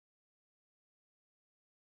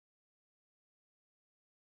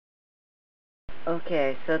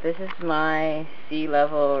Okay, so this is my sea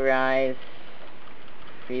level rise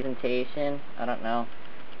presentation. I don't know.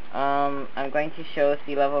 I'm going to show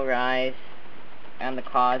sea level rise and the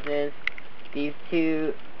causes. These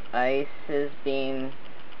two ices being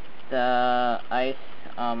the ice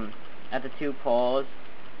at the two poles,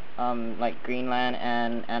 like Greenland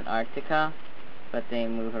and Antarctica, but they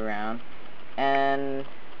move around. And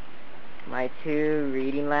my two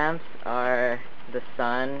reading lamps are the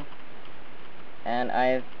sun, and I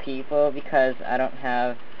have people because I don't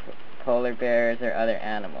have polar bears or other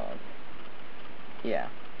animals. Yeah.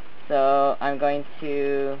 So I'm going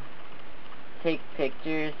to take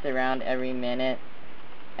pictures around every minute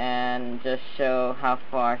and just show how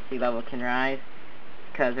far sea level can rise,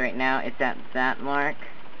 because right now it's at that mark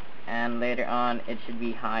and later on it should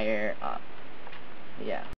be higher up.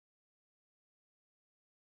 Yeah.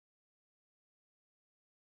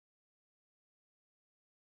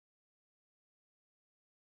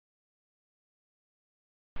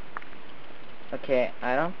 Okay,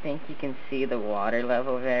 I don't think you can see the water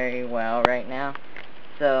level very well right now,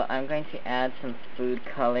 so I'm going to add some food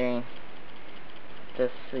coloring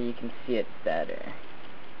just so you can see it better.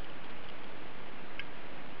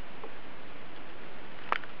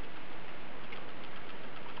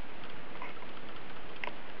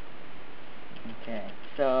 Okay,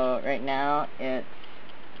 so right now it's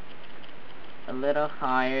a little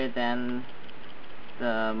higher than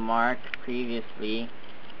the mark previously,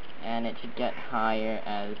 and it should get higher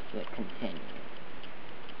as it continues.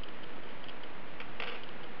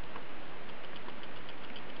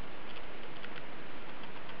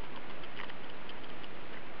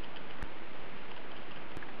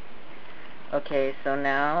 Okay, so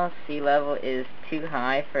now sea level is too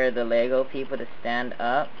high for the Lego people to stand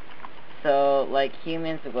up. So, like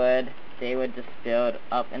humans would, they would just build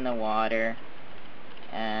up in the water.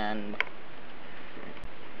 And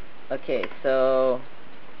okay, so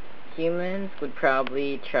humans would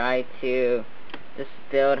probably try to just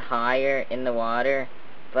build higher in the water,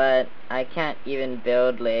 but I can't even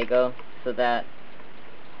build Lego so that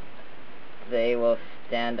they will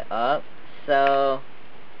stand up. So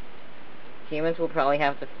humans will probably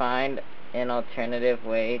have to find an alternative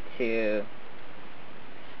way to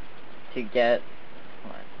get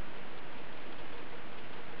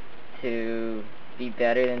to be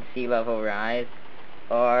better than sea level rise,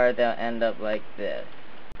 or they'll end up like this.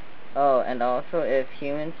 Oh, and also if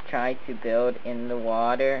humans try to build in the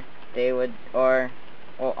water, they would, or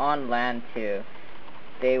on land too,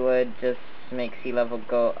 they would just make sea level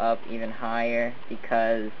go up even higher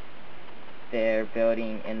because they're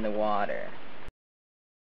building in the water.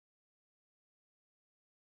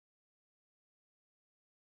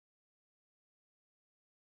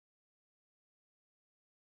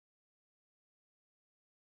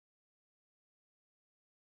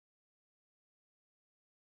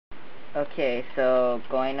 Okay, so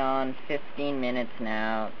going on 15 minutes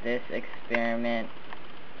now. This experiment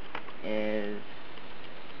is,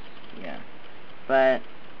 yeah. But,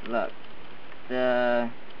 look,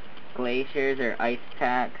 the glaciers or ice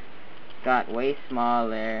packs got way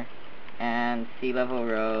smaller, and sea level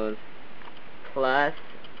rose. Plus,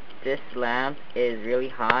 this lamp is really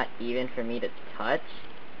hot even for me to touch,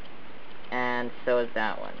 and so is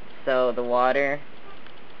that one. So the water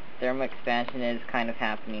thermal expansion is kind of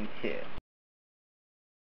happening too.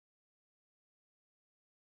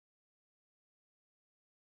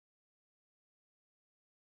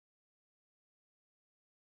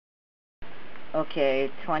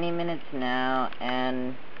 Okay, 20 minutes now,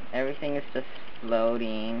 and everything is just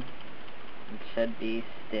floating. It should be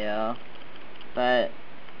still, but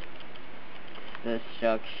the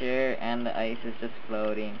structure and the ice is just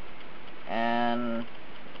floating, and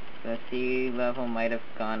the sea level might have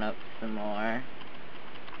gone up some more.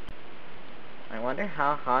 I wonder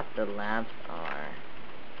how hot the lamps are.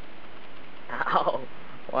 Ow!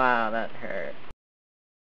 Wow, that hurt.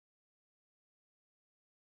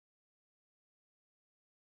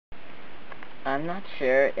 I'm not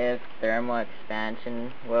sure if thermal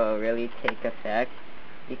expansion will really take effect,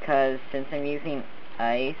 because since I'm using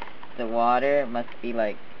ice, the water must be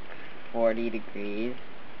like 40 degrees.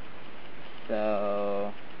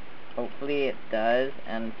 So hopefully it does,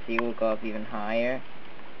 and sea will go up even higher.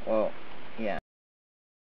 Well, yeah.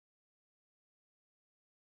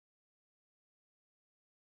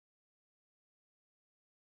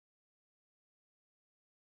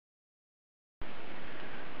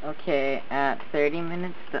 Okay, at 30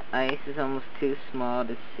 minutes, the ice is almost too small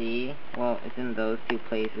to see. Well, it's in those two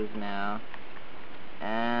places now.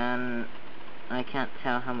 And I can't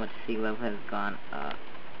tell how much sea level has gone up,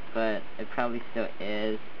 but it probably still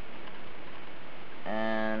is.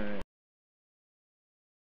 and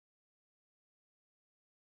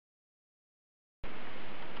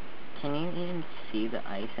can you even see the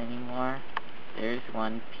ice anymore? There's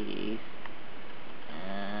one piece,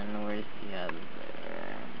 and where's the other?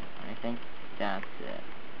 I think that's it.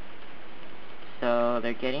 So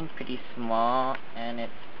they're getting pretty small, and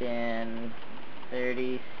it's been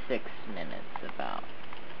 36 minutes about.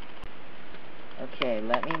 Okay,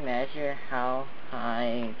 let me measure how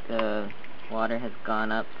high the water has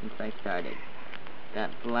gone up since I started. That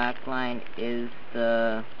black line is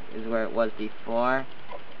where it was before,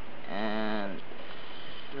 and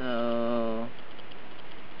so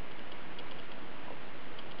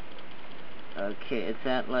okay, it's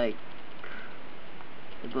at like,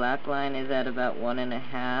 the black line is at about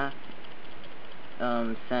 1.5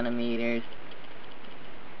 centimeters,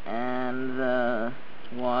 and the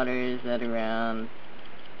water is at around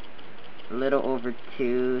a little over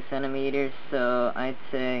 2 centimeters, so I'd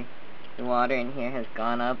say the water in here has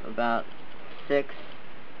gone up about 6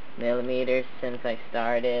 millimeters since I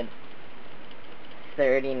started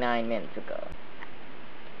 39 minutes ago.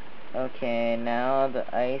 Okay, now the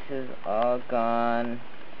ice is all gone.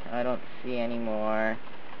 I don't see any more,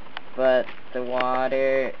 but the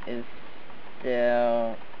water is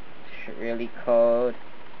still really cold,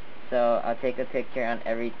 so I'll take a picture on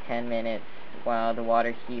every 10 minutes while the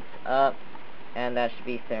water heats up, and that should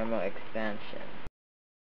be thermal expansion.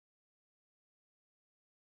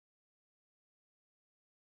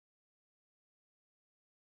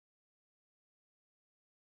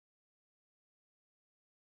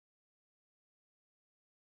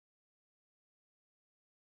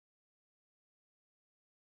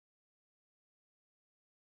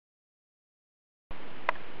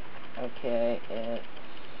 Okay, it's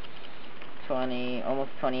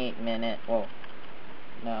almost 28 minutes. Whoa,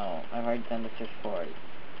 no, I've already done this for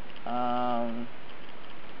 40.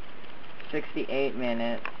 68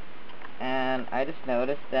 minutes, and I just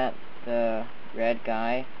noticed that the red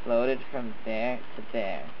guy floated from there to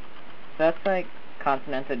there. So that's like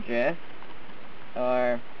continental drift,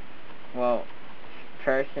 or, well,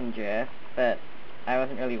 person drift, but I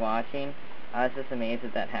wasn't really watching. I was just amazed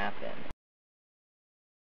that happened.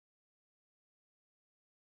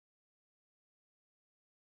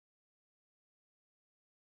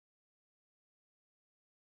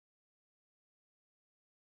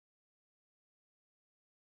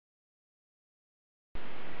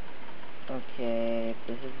 Okay,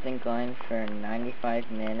 this has been going for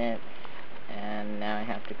 95 minutes, and now I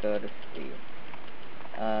have to go to sleep.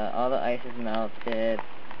 All the ice is melted,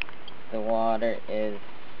 the water is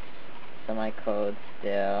semi-cold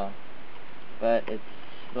still, but it's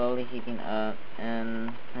slowly heating up,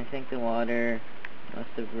 and I think the water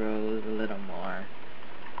must have rose a little more.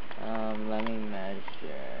 Let me measure.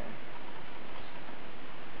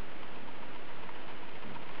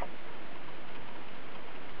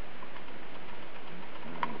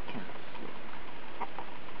 I can't see.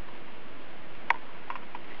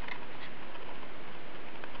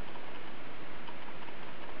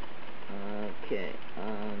 Okay,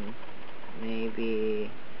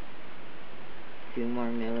 maybe 2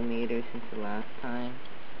 more millimeters since the last time.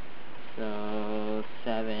 So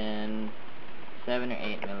 7 or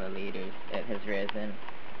 8 milliliters it has risen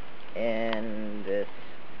in this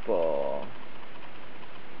bowl.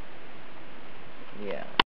 Yeah.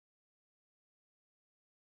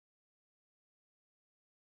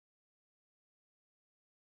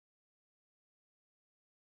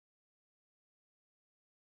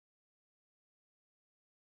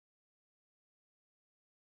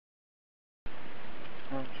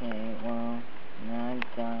 Okay, well, now I'm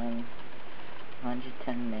done.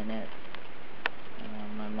 110 minutes.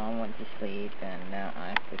 My mom went to sleep, and now I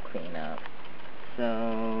have to clean up.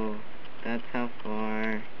 So, that's how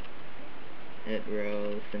far it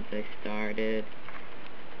rose since I started,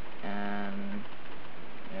 and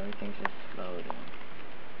everything's just floating.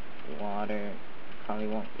 The water probably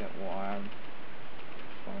won't get warm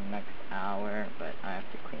for the next hour, but I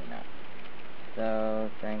have to clean up. So,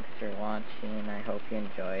 thanks for watching. I hope you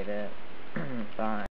enjoyed it. Bye.